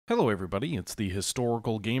Hello everybody, it's the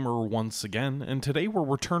Historical Gamer once again, and today we're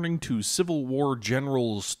returning to Civil War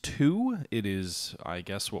Generals 2. It is, I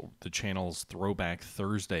guess, what the channel's Throwback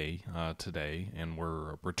Thursday today, and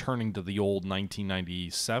we're returning to the old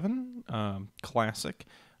 1997 classic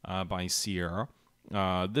by Sierra.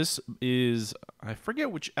 This is, I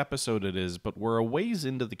forget which episode it is, but we're a ways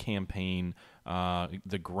into the campaign,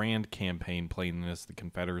 the Grand Campaign playing as the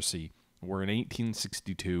Confederacy. We're in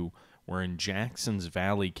 1862. We're in Jackson's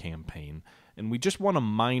Valley campaign, and we just won a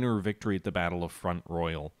minor victory at the Battle of Front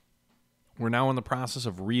Royal. We're now in the process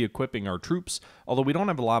of re-equipping our troops, although we don't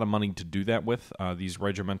have a lot of money to do that with. These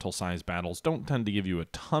regimental-sized battles don't tend to give you a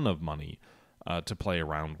ton of money to play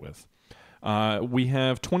around with. We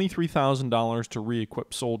have $23,000 to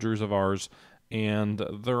re-equip soldiers of ours, and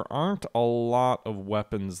there aren't a lot of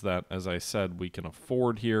weapons that, as I said, we can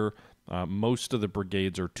afford here. Most of the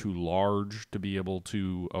brigades are too large to be able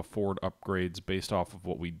to afford upgrades based off of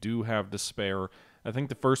what we do have to spare. I think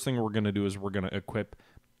the first thing we're going to do is we're going to equip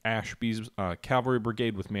Ashby's cavalry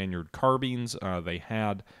brigade with Maynard carbines. They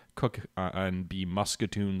had Cook and B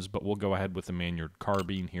musketoons, but we'll go ahead with the Maynard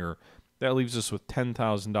carbine here. That leaves us with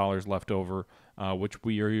 $10,000 left over, which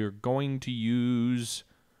we are going to use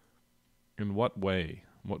in what way?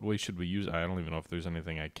 What way should we use it? I don't even know if there's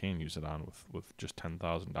anything I can use it on with just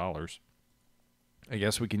 $10,000. I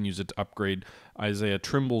guess we can use it to upgrade Isaiah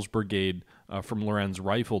Trimble's brigade from Lorenz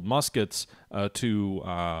rifled muskets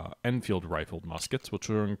to Enfield rifled muskets, which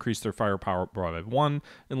will increase their firepower by 1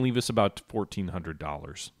 and leave us about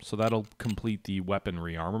 $1,400. So that'll complete the weapon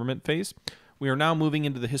rearmament phase. We are now moving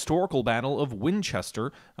into the historical Battle of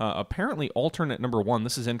Winchester, apparently alternate number 1.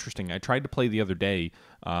 This is interesting. I tried to play the other day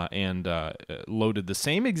and loaded the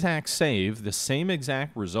same exact save, the same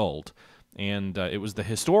exact result, and it was the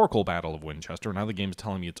historical Battle of Winchester. Now the game's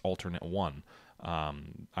telling me it's alternate 1.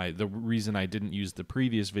 The reason I didn't use the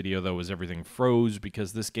previous video, though, is everything froze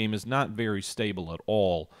because this game is not very stable at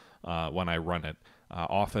all when I run it.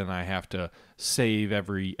 Often I have to save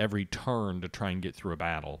every turn to try and get through a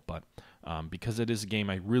battle, but because it is a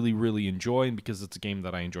game I really, really enjoy, and because it's a game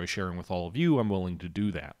that I enjoy sharing with all of you, I'm willing to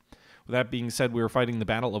do that. With that being said, we are fighting the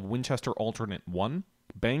Battle of Winchester Alternate 1.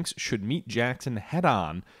 Banks should meet Jackson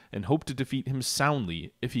head-on and hope to defeat him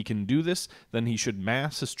soundly. If he can do this, then he should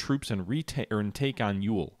mass his troops and take on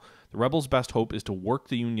Ewell. The rebels' best hope is to work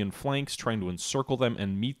the Union flanks, trying to encircle them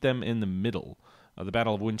and meet them in the middle. The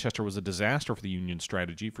Battle of Winchester was a disaster for the Union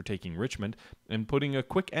strategy for taking Richmond and putting a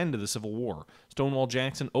quick end to the Civil War. Stonewall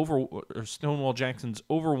Jackson's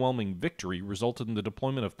overwhelming victory resulted in the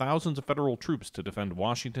deployment of thousands of Federal troops to defend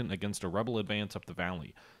Washington against a rebel advance up the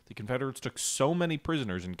valley. The Confederates took so many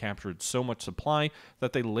prisoners and captured so much supply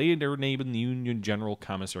that they later named the Union General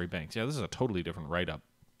Commissary Banks. Yeah, this is a totally different write-up.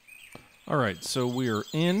 Alright, so we're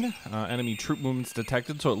in. Enemy troop movements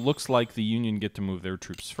detected, so it looks like the Union get to move their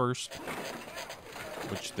troops first,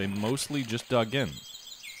 which they mostly just dug in.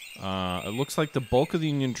 It looks like the bulk of the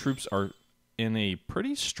Union troops are in a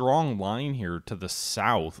pretty strong line here to the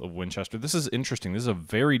south of Winchester. This is interesting. This is a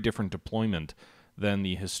very different deployment than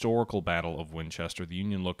the historical Battle of Winchester. The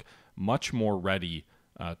Union look much more ready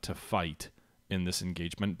to fight in this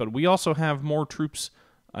engagement, but we also have more troops,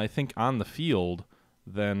 I think, on the field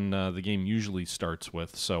than the game usually starts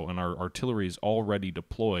with. So, and our artillery is already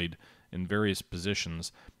deployed in various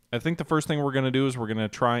positions. I think the first thing we're going to do is we're going to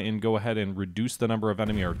try and go ahead and reduce the number of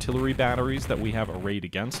enemy artillery batteries that we have arrayed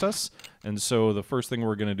against us. And so the first thing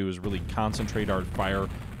we're going to do is really concentrate our fire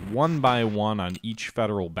one by one on each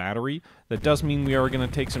Federal battery. That does mean we are going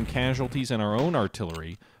to take some casualties in our own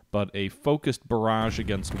artillery, but a focused barrage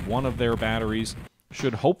against one of their batteries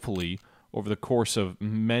should hopefully, over the course of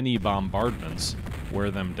many bombardments,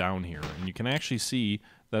 wear them down here. And you can actually see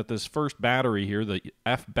that this first battery here, the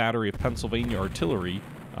F Battery of Pennsylvania Artillery,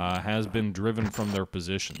 has been driven from their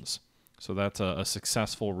positions. So that's a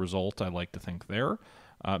successful result, I like to think, there.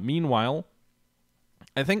 Meanwhile,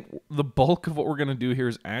 I think the bulk of what we're going to do here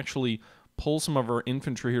is actually pull some of our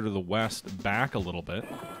infantry here to the west back a little bit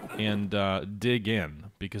and dig in,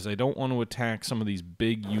 because I don't want to attack some of these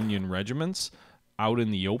big Union regiments out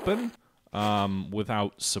in the open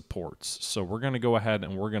without supports. So we're going to go ahead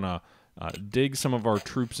and we're going to dig some of our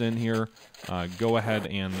troops in here, go ahead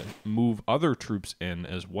and move other troops in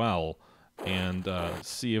as well, and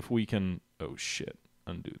see if we can... Oh, shit.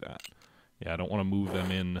 Undo that. Yeah, I don't want to move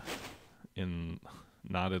them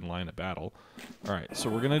not in line of battle. Alright, so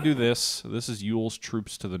we're going to do this. This is Ewell's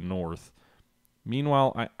troops to the north.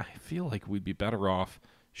 Meanwhile, I feel like we'd be better off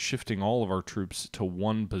shifting all of our troops to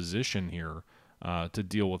one position here to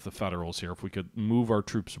deal with the Federals here. If we could move our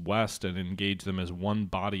troops west and engage them as one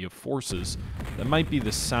body of forces, that might be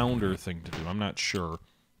the sounder thing to do. I'm not sure.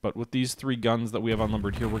 But with these 3 guns that we have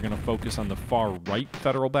unnumbered here, we're going to focus on the far right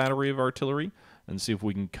Federal battery of artillery and see if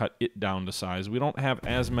we can cut it down to size. We don't have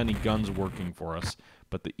as many guns working for us,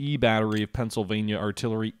 but the E battery of Pennsylvania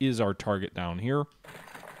artillery is our target down here.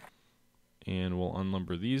 And we'll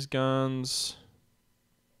unnumber these guns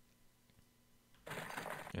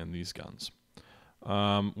and these guns.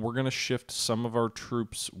 We're going to shift some of our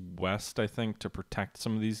troops west, I think, to protect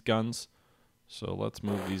some of these guns. So let's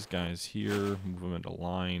move these guys here, move them into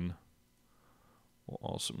line. We'll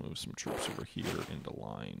also move some troops over here into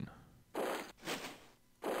line.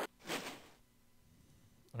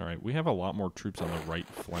 All right, we have a lot more troops on the right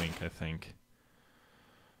flank, I think.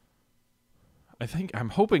 I'm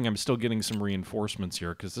hoping I'm still getting some reinforcements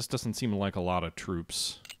here, because this doesn't seem like a lot of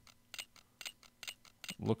troops.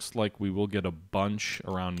 Looks like we will get a bunch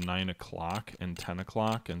around 9 o'clock and 10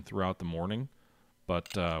 o'clock and throughout the morning.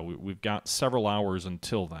 But we've got several hours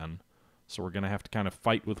until then, so we're going to have to kind of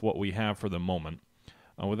fight with what we have for the moment.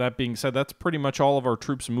 With that being said, that's pretty much all of our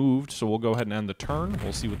troops moved, so we'll go ahead and end the turn.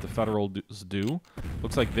 We'll see what the Federals do.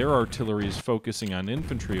 Looks like their artillery is focusing on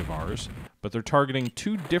infantry of ours, but they're targeting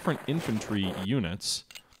 2 different infantry units,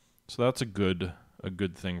 so that's a good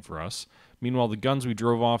thing for us. Meanwhile, the guns we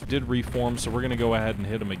drove off did reform, so we're going to go ahead and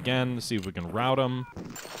hit them again to see if we can rout them.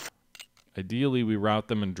 Ideally, we rout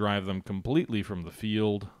them and drive them completely from the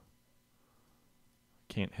field.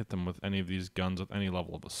 Can't hit them with any of these guns with any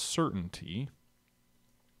level of a certainty.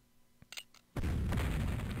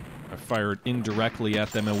 I fired indirectly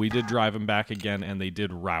at them, and we did drive them back again, and they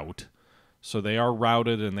did rout. So they are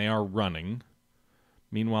routed, and they are running.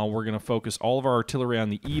 Meanwhile, we're going to focus all of our artillery on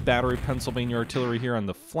the E battery, Pennsylvania artillery here on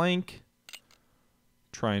the flank.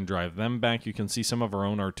 Try and drive them back. You can see some of our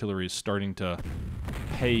own artillery is starting to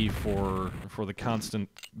pay for the constant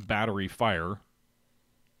battery fire.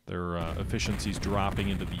 Their efficiency's dropping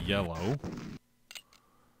into the yellow.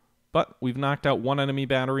 But we've knocked out 1 enemy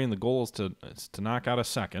battery, and the goal is to knock out a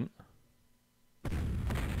second.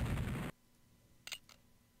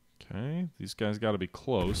 Okay, these guys got to be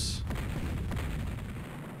close.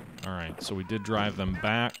 All right, so we did drive them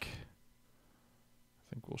back.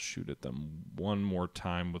 I think we'll shoot at them one more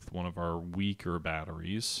time with one of our weaker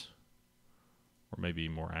batteries. Or maybe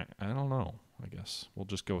more, I don't know, I guess. We'll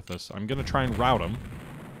just go with this. I'm going to try and rout them.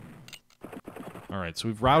 All right, so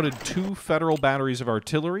we've routed 2 Federal batteries of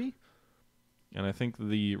artillery. And I think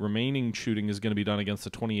the remaining shooting is going to be done against the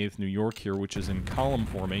 28th New York here, which is in column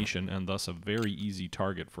formation, and thus a very easy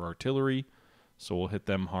target for artillery. So we'll hit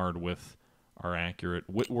them hard with our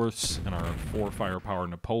accurate Whitworths and our 4 firepower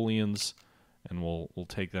Napoleons, and we'll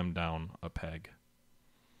take them down a peg.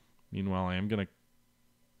 Meanwhile, I am going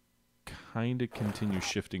to kind of continue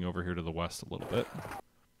shifting over here to the west a little bit.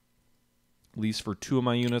 At least for 2 of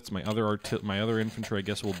my units. My other infantry, I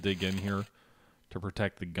guess, will dig in here to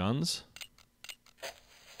protect the guns.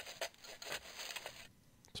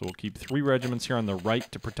 So we'll keep 3 regiments here on the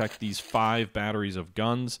right to protect these 5 batteries of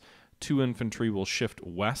guns. 2 infantry will shift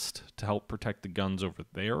west to help protect the guns over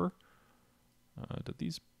there. Did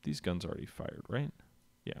these guns already fired, right?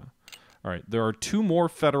 Yeah. All right, there are 2 more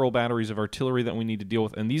Federal batteries of artillery that we need to deal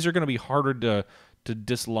with, and these are going to be harder to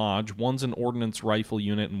dislodge. One's an ordnance rifle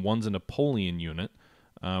unit, and one's a Napoleon unit.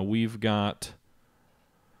 We've got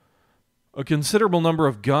a considerable number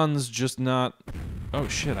of guns, just not... Oh,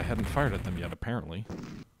 shit, I hadn't fired at them yet, apparently.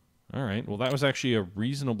 All right, well, that was actually a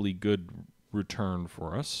reasonably good return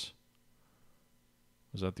for us.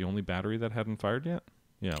 Was that the only battery that hadn't fired yet?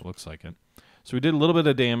 Yeah, it looks like it. So we did a little bit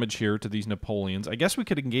of damage here to these Napoleons. I guess we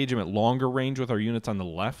could engage them at longer range with our units on the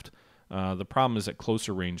left. The problem is at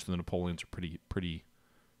closer range, the Napoleons are pretty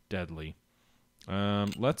deadly.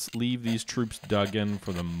 Let's leave these troops dug in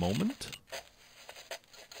for the moment.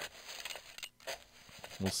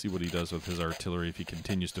 We'll see what he does with his artillery if he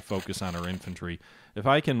continues to focus on our infantry. If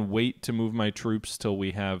I can wait to move my troops till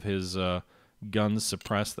we have his guns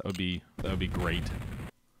suppressed, that would be great.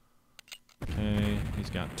 Okay, he's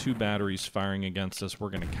got 2 batteries firing against us. We're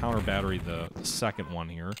going to counter battery the second one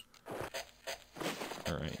here.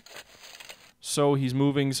 All right. So he's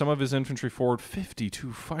moving some of his infantry forward.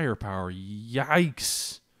 52 firepower.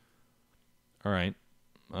 Yikes. All right.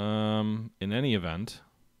 In any event,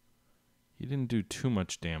 he didn't do too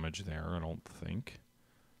much damage there, I don't think.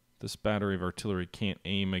 This battery of artillery can't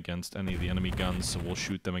aim against any of the enemy guns, so we'll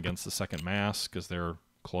shoot them against the second mass because they're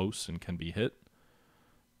close and can be hit.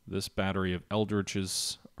 This battery of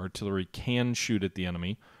Eldridge's artillery can shoot at the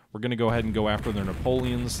enemy. We're going to go ahead and go after their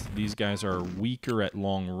Napoleons. These guys are weaker at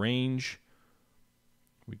long range.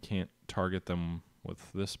 We can't target them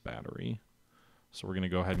with this battery. So we're going to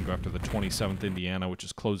go ahead and go after the 27th Indiana, which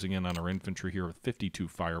is closing in on our infantry here with 52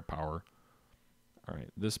 firepower. All right,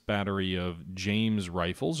 this battery of James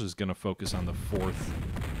rifles is going to focus on the 4th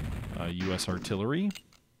U.S. Artillery.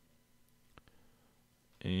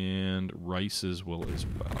 And Rice's will as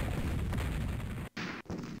well.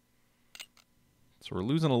 So we're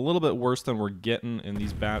losing a little bit worse than we're getting in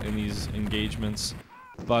these engagements.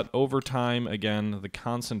 But over time, again, the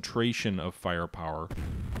concentration of firepower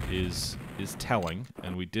is telling,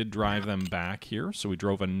 and we did drive them back here. So we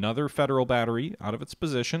drove another Federal battery out of its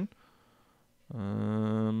position.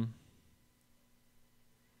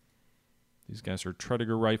 These guys are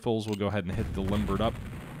Tredegar rifles. We'll go ahead and hit the limbered up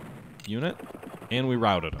unit, and we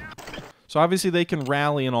routed them. So obviously they can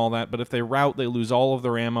rally and all that, but if they rout, they lose all of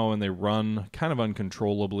their ammo and they run kind of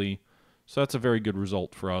uncontrollably. So that's a very good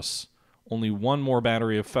result for us. Only one more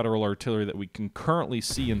battery of Federal artillery that we can currently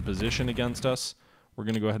see in position against us. We're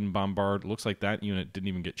going to go ahead and bombard. Looks like that unit didn't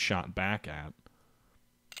even get shot back at.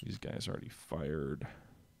 These guys already fired.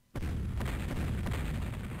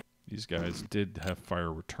 These guys did have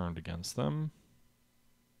fire returned against them.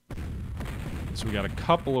 So we got a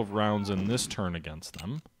couple of rounds in this turn against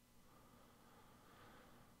them.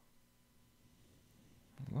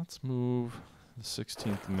 Let's move the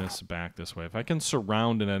 16th Miss back this way. If I can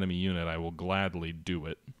surround an enemy unit, I will gladly do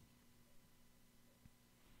it.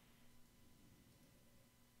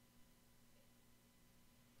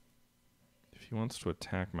 If he wants to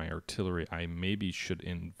attack my artillery, I maybe should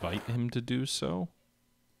invite him to do so.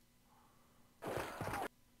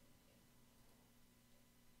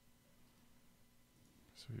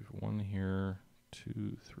 So we have 1 here,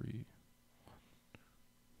 2, 3.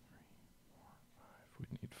 We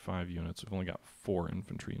need 5 units. We've only got 4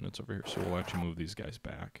 infantry units over here, so we'll actually move these guys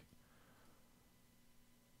back.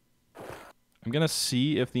 I'm going to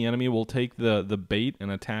see if the enemy will take the bait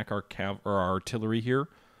and attack our artillery here.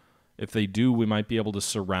 If they do, we might be able to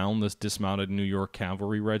surround this dismounted New York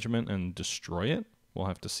Cavalry Regiment and destroy it. We'll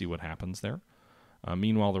have to see what happens there.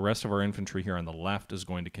 Meanwhile, the rest of our infantry here on the left is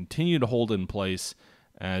going to continue to hold in place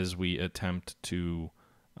as we attempt to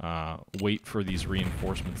wait for these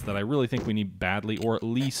reinforcements that I really think we need badly, or at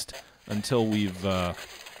least until we've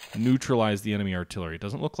neutralized the enemy artillery. It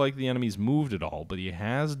doesn't look like the enemy's moved at all, but he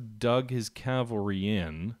has dug his cavalry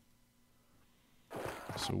in.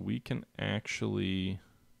 So we can actually...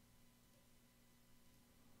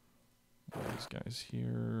 These guys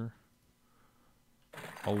here...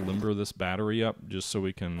 I'll limber this battery up just so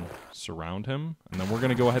we can surround him. And then we're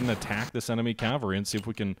going to go ahead and attack this enemy cavalry and see if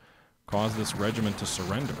we can cause this regiment to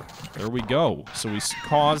surrender. There we go. So we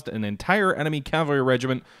caused an entire enemy cavalry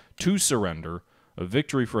regiment to surrender. A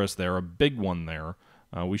victory for us there, a big one there.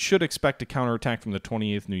 We should expect a counterattack from the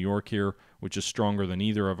 28th New York here, which is stronger than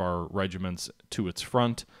either of our regiments to its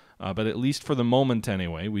front. But at least for the moment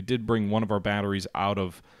anyway, we did bring one of our batteries out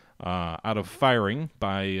of firing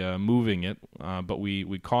by moving it, but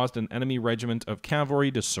we caused an enemy regiment of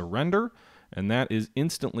cavalry to surrender, and that is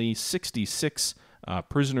instantly 66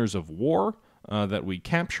 prisoners of war that we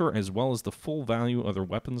capture, as well as the full value of their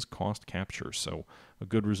weapons cost capture. So a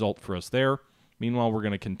good result for us there. Meanwhile, we're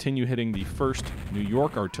going to continue hitting the 1st New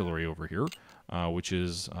York artillery over here, which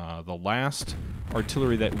is the last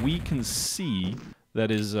artillery that we can see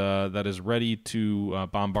that is ready to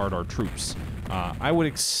bombard our troops. I would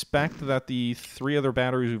expect that the 3 other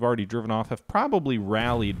batteries we've already driven off have probably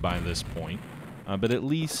rallied by this point, but at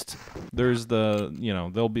least there's the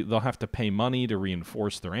they'll have to pay money to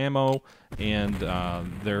reinforce their ammo, and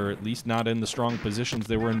they're at least not in the strong positions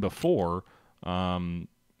they were in before.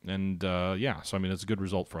 Yeah, so I mean, it's a good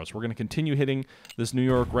result for us. We're going to continue hitting this New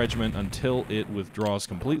York regiment until it withdraws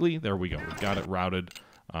completely. There we go. We've got it routed.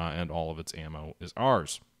 And all of its ammo is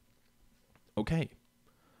ours. Okay.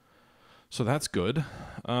 So that's good.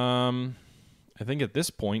 I think at this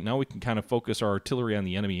point, now we can kind of focus our artillery on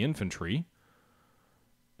the enemy infantry.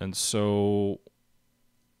 And so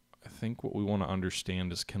I think what we want to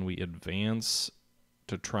understand is, can we advance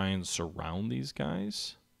to try and surround these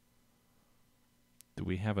guys? Do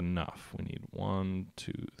we have enough? We need 1,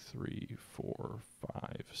 2, 3, 4,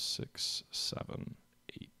 5, 6, 7,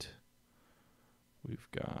 8. We've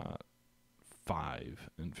got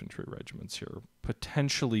 5 infantry regiments here,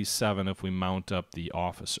 potentially 7 if we mount up the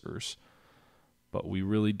officers, but we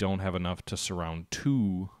really don't have enough to surround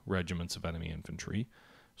 2 regiments of enemy infantry.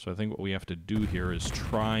 So I think what we have to do here is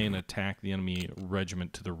try and attack the enemy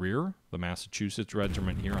regiment to the rear, the Massachusetts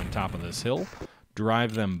regiment here on top of this hill,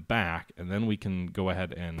 drive them back, and then we can go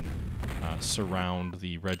ahead and surround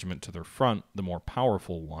the regiment to their front, the more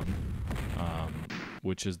powerful one,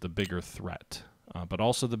 which is the bigger threat. But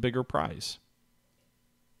also the bigger prize.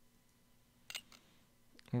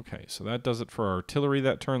 Okay, so that does it for artillery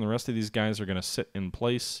that turn. The rest of these guys are going to sit in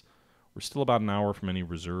place. We're still about an hour from any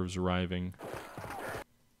reserves arriving.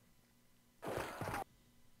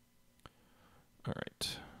 All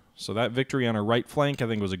right. So that victory on our right flank, I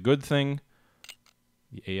think, was a good thing.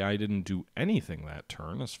 The AI didn't do anything that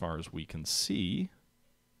turn, as far as we can see.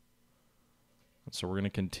 So we're going to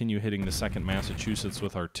continue hitting the 2nd Massachusetts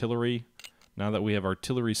with artillery. Now that we have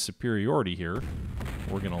artillery superiority here,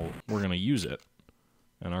 we're gonna use it,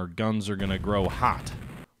 and our guns are gonna grow hot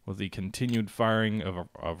with the continued firing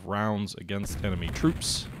of rounds against enemy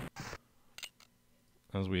troops.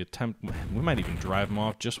 As we attempt, we might even drive them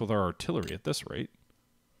off just with our artillery at this rate.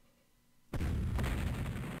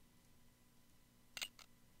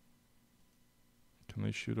 Can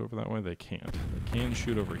they shoot over that way? They can't. They can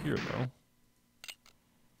shoot over here, though.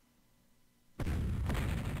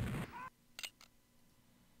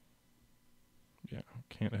 Yeah,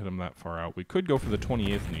 can't hit them that far out. We could go for the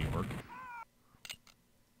 28th New York,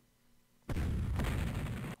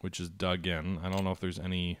 which is dug in. I don't know if there's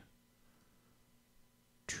any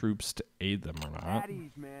troops to aid them or not.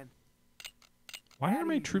 Why are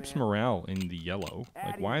my troops' morale in the yellow?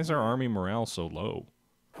 Like, why is our army morale so low?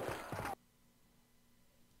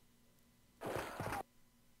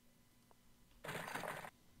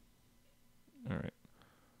 Alright.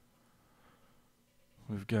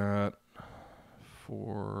 We've got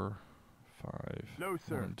 4, 5. No,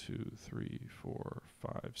 sir. 1, 2, 3, 4,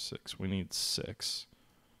 5, 6. We need 6.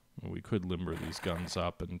 We could limber these guns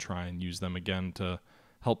up and try and use them again to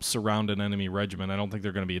help surround an enemy regiment. I don't think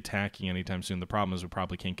they're going to be attacking anytime soon. The problem is we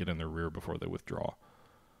probably can't get in their rear before they withdraw.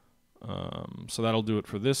 So that'll do it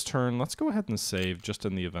for this turn. Let's go ahead and save just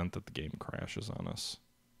in the event that the game crashes on us.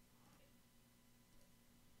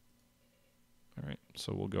 Alright,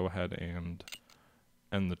 so we'll go ahead and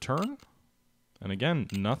end the turn. And again,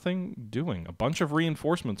 nothing doing. A bunch of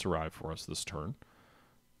reinforcements arrive for us this turn.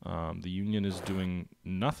 The Union is doing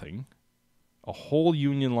nothing. A whole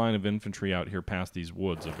Union line of infantry out here past these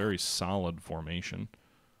woods. A very solid formation.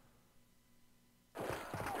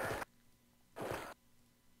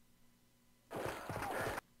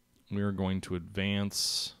 We are going to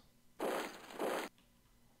advance.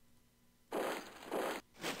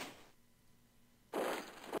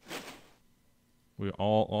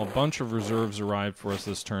 A bunch of reserves arrived for us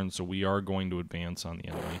this turn, so we are going to advance on the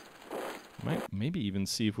enemy. Might maybe even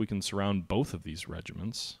see if we can surround both of these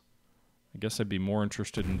regiments. I guess I'd be more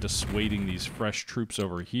interested in dissuading these fresh troops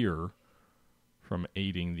over here from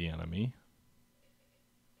aiding the enemy.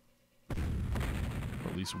 Or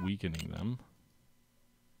at least weakening them.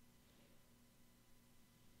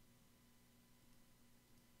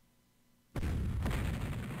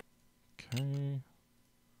 Okay.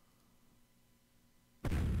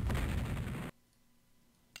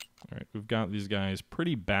 Alright, we've got these guys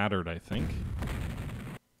pretty battered, I think.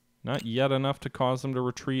 Not yet enough to cause them to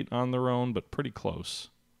retreat on their own, but pretty close.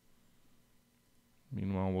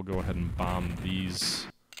 Meanwhile, we'll go ahead and bomb these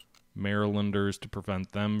Marylanders to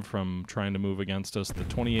prevent them from trying to move against us. The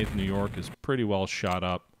 28th New York is pretty well shot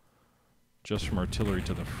up just from artillery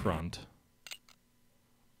to the front.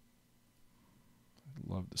 I'd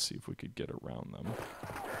love to see if we could get around them.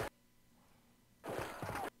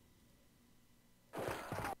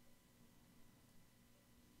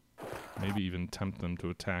 Maybe even tempt them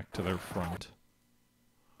to attack to their front.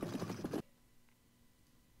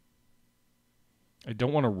 I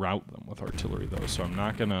don't want to rout them with artillery, though, so I'm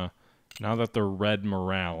not going to... Now that they're red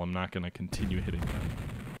morale, I'm not going to continue hitting them.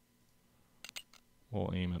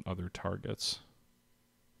 We'll aim at other targets.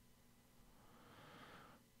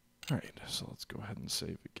 Alright, so let's go ahead and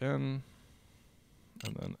save again.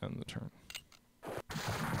 And then end the turn.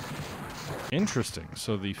 Interesting.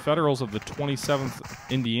 So the Federals of the 27th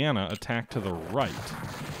Indiana attack to the right.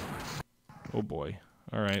 Oh boy.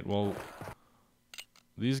 Alright, well,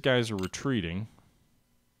 these guys are retreating.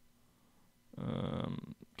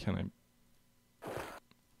 Can I...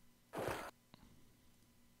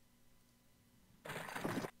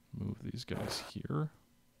 move these guys here?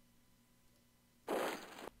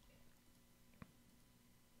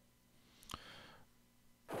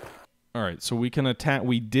 Alright, so we can attack.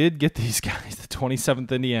 We did get these guys, the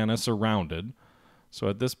 27th Indiana, surrounded. So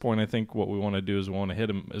at this point, I think what we want to do is we want to hit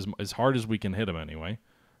them as hard as we can hit them anyway.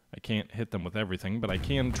 I can't hit them with everything, but I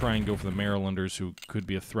can try and go for the Marylanders, who could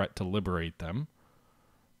be a threat to liberate them.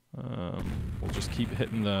 We'll just keep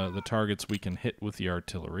hitting the targets we can hit with the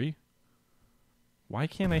artillery. Why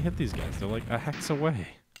can't I hit these guys? They're like a hex away.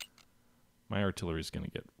 My artillery is going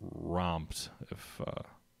to get romped if...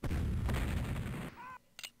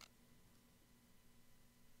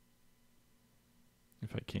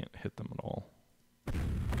 if I can't hit them at all.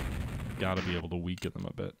 I've got to be able to weaken them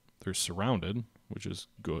a bit. They're surrounded, which is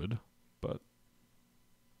good, but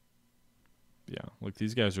yeah, like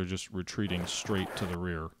these guys are just retreating straight to the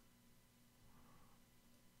rear.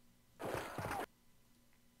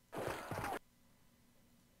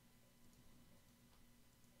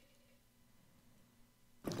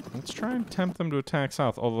 Let's try and tempt them to attack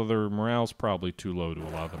south, although their morale's probably too low to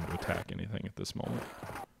allow them to attack anything at this moment.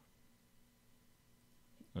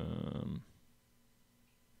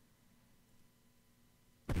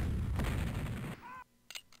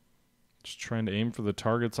 Just trying to aim for the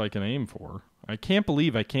targets I can aim for. I can't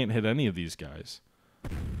believe I can't hit any of these guys.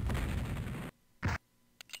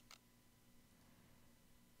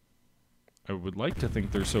 I would like to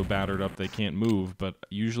think they're so battered up they can't move, but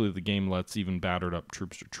usually the game lets even battered up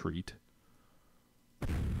troops retreat.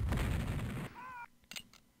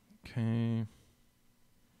 Okay.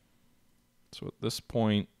 So at this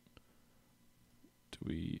point,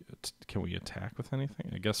 can we attack with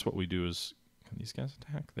anything? I guess what we do is, can these guys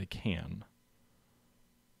attack? They can.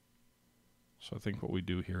 So I think what we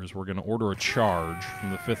do here is we're going to order a charge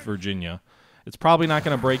from the 5th Virginia. It's probably not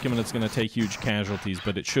going to break them and it's going to take huge casualties,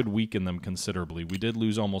 but it should weaken them considerably. We did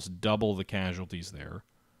lose almost double the casualties there.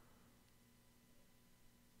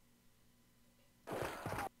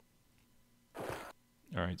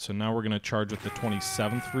 All right, so now we're going to charge with the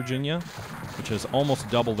 27th Virginia, which has almost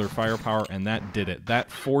double their firepower, and that did it.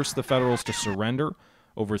 That forced the Federals to surrender.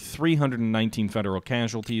 Over 319 Federal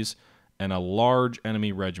casualties, and a large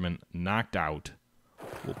enemy regiment knocked out.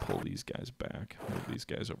 We'll pull these guys back. Move these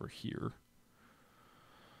guys over here.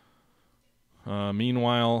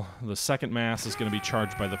 Meanwhile, the 2nd Mass is going to be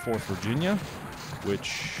charged by the 4th Virginia,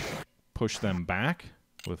 which pushed them back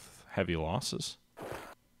with heavy losses.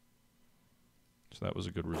 So that was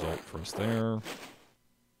a good result for us there.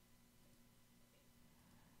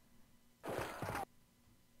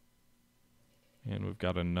 And we've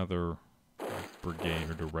got another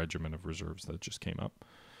brigade or regiment of reserves that just came up.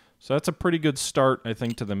 So that's a pretty good start, I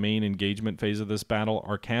think, to the main engagement phase of this battle.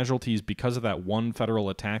 Our casualties, because of that one Federal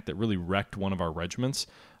attack that really wrecked one of our regiments,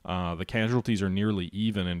 the casualties are nearly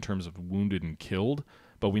even in terms of wounded and killed.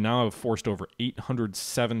 But we now have forced over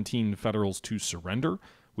 817 Federals to surrender.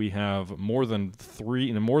 We have more than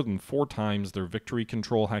 4 times their victory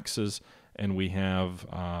control hexes, and we have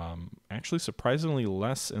actually surprisingly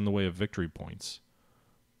less in the way of victory points.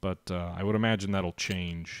 But I would imagine that'll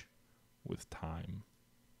change with time.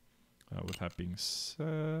 With that being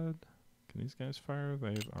said, can these guys fire?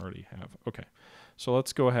 They already have. Okay, so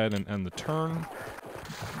let's go ahead and end the turn.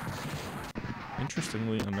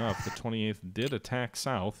 Interestingly enough, the 28th did attack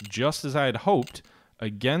south, just as I had hoped,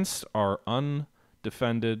 against our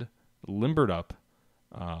undefended, limbered up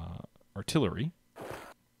artillery.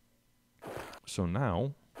 So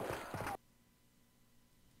now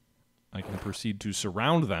I can proceed to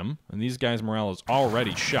surround them, and these guys' morale is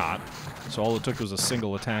already shot, so all it took was a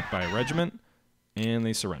single attack by a regiment, and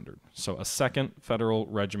they surrendered. So a 2nd Federal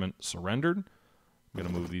regiment surrendered. I'm going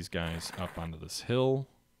to move these guys up onto this hill.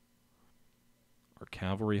 Our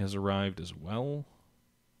cavalry has arrived as well,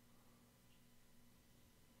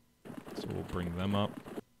 so we'll bring them up.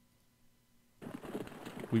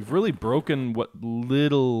 We've really broken what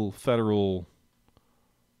little Federal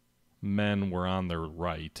men were on their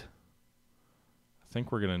right. I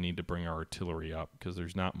think we're going to need to bring our artillery up because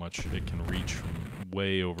there's not much it can reach from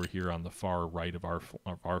way over here on the far right of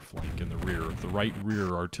our flank in the rear. The right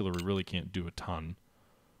rear artillery really can't do a ton.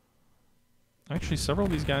 Actually, several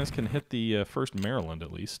of these guys can hit the 1st Maryland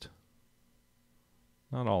at least.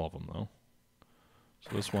 Not all of them, though.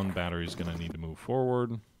 So this one battery is going to need to move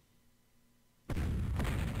forward.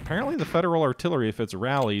 Apparently the Federal artillery, if it's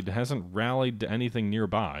rallied, hasn't rallied to anything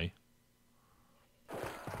nearby.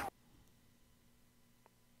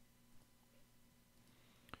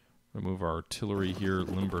 Remove our artillery here,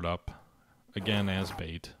 limbered up, again as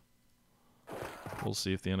bait. We'll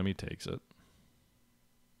see if the enemy takes it.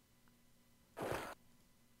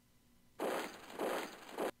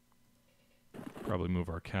 Probably move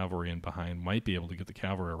our cavalry in behind. Might be able to get the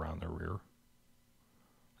cavalry around their rear.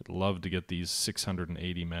 I'd love to get these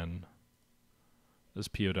 680 men as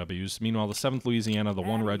POWs. Meanwhile, the 7th Louisiana, the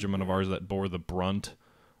one regiment of ours that bore the brunt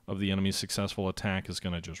of the enemy's successful attack, is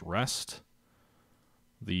going to just rest.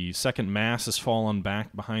 The 2nd Mass has fallen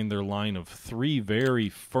back behind their line of 3 very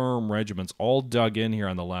firm regiments, all dug in here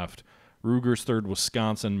on the left. Ruger's 3rd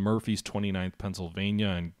Wisconsin, Murphy's 29th Pennsylvania,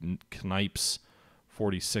 and Knipes'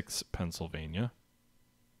 46th Pennsylvania.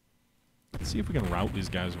 Let's see if we can rout these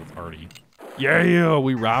guys with arty. Yeah,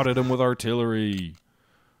 we routed them with artillery.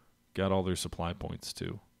 Got all their supply points,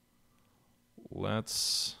 too.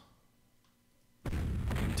 Let's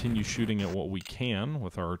continue shooting at what we can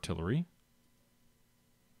with our artillery.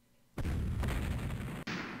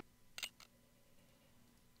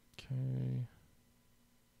 Okay.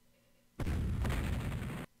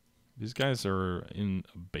 These guys are in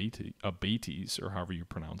abates, or however you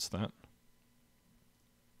pronounce that.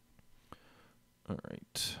 All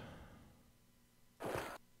right.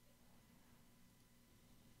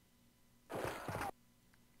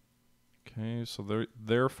 Okay, so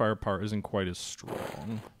their firepower isn't quite as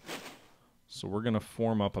strong. So we're going to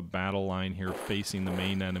form up a battle line here facing the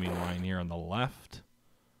main enemy line here on the left.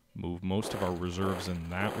 Move most of our reserves in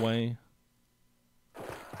that way.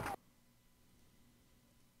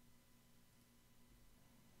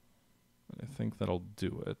 I think that'll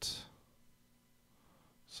do it.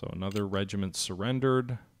 So another regiment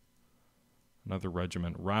surrendered. Another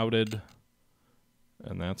regiment routed.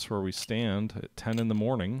 And that's where we stand at 10 in the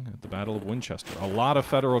morning at the Battle of Winchester. A lot of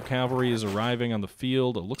Federal cavalry is arriving on the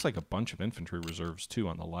field. It looks like a bunch of infantry reserves, too,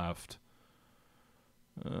 on the left.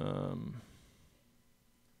 I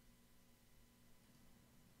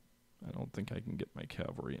don't think I can get my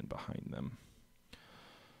cavalry in behind them.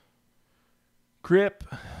 Grip.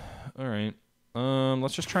 All right.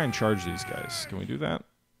 Let's just try and charge these guys. Can we do that?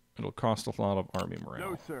 It'll cost a lot of army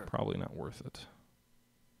morale. No, sir. Probably not worth it.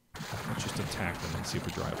 Let's just attack them and see if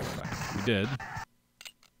we drive them back. We did.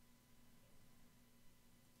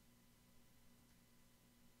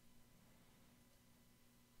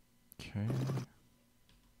 Okay.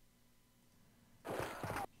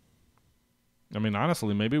 I mean,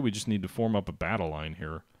 honestly, maybe we just need to form up a battle line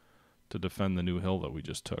here to defend the new hill that we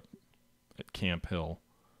just took at Camp Hill.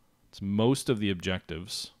 It's most of the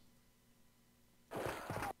objectives.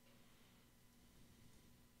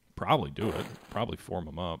 Probably do it. Probably form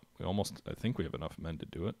them up. I think we have enough men to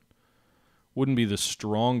do it. Wouldn't be the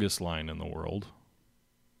strongest line in the world.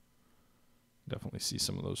 Definitely see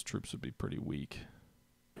some of those troops would be pretty weak.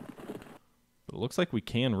 But it looks like we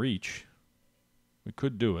can reach. We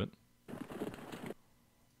could do it.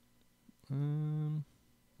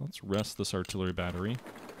 Let's rest this artillery battery.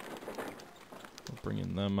 We're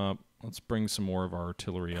bringing them up. Let's bring some more of our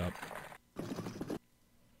artillery up.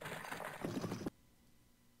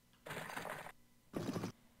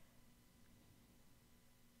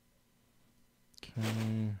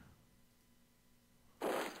 Okay.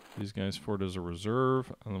 These guys fort as a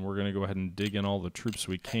reserve, and then we're going to go ahead and dig in all the troops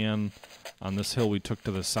we can on this hill we took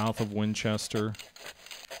to the south of Winchester.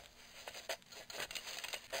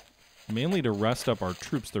 Mainly to rest up our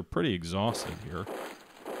troops. They're pretty exhausted here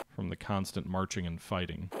from the constant marching and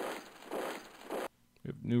fighting. We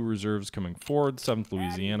have new reserves coming forward. 7th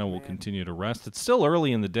Louisiana will continue to rest. It's still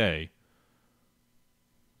early in the day.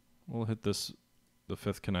 We'll hit the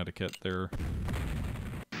 5th Connecticut there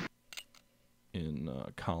in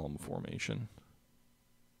column formation.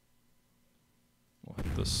 We'll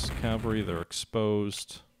hit this cavalry. They're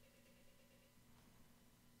exposed.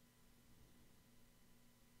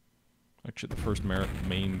 Actually, the first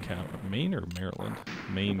Maine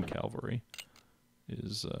cavalry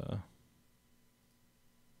is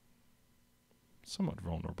somewhat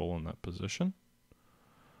vulnerable in that position.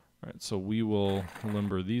 All right, so we will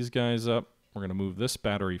limber these guys up. We're going to move this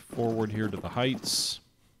battery forward here to the heights.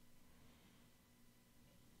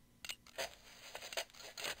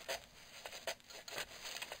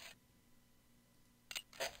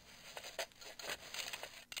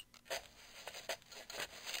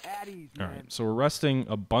 All right, so we're resting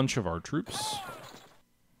a bunch of our troops.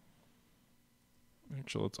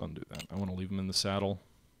 Actually, let's undo that. I want to leave them in the saddle.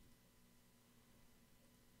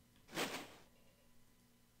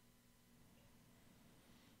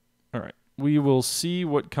 All right, we will see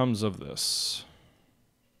what comes of this.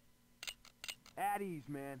 At ease,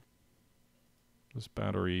 man. This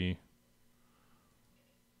battery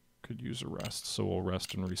could use a rest, so we'll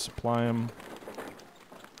rest and resupply them.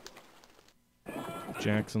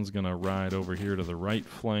 Jackson's going to ride over here to the right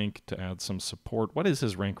flank to add some support. What is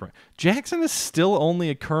his rank? Jackson is still only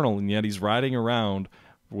a colonel, and yet he's riding around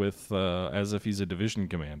with as if he's a division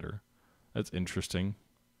commander. That's interesting.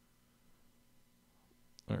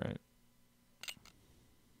 All right.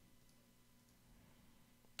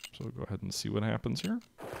 So we'll go ahead and see what happens here.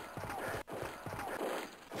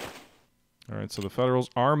 All right, so the Federals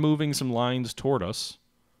are moving some lines toward us.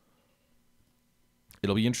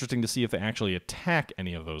 It'll be interesting to see if they actually attack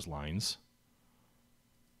any of those lines,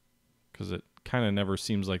 because it kind of never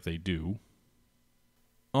seems like they do.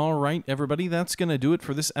 All right, everybody, that's going to do it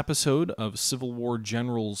for this episode of Civil War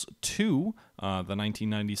Generals 2, the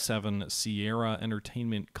 1997 Sierra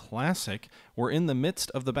Entertainment Classic. We're in the midst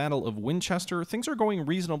of the Battle of Winchester. Things are going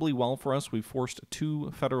reasonably well for us. We've forced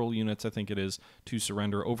 2 federal units, I think it is, to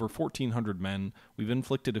surrender, over 1,400 men. We've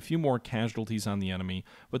inflicted a few more casualties on the enemy,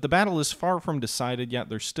 but the battle is far from decided yet.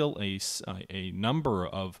 There's still a number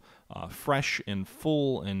of fresh and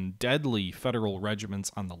full and deadly federal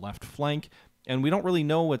regiments on the left flank. And we don't really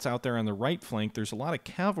know what's out there on the right flank. There's a lot of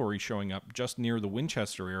cavalry showing up just near the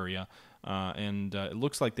Winchester area, and it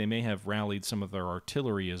looks like they may have rallied some of their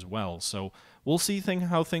artillery as well. So we'll see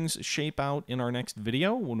how things shape out in our next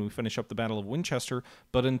video when we finish up the Battle of Winchester.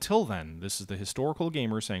 But until then, this is the Historical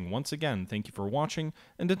Gamer saying once again, thank you for watching,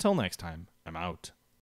 and until next time, I'm out.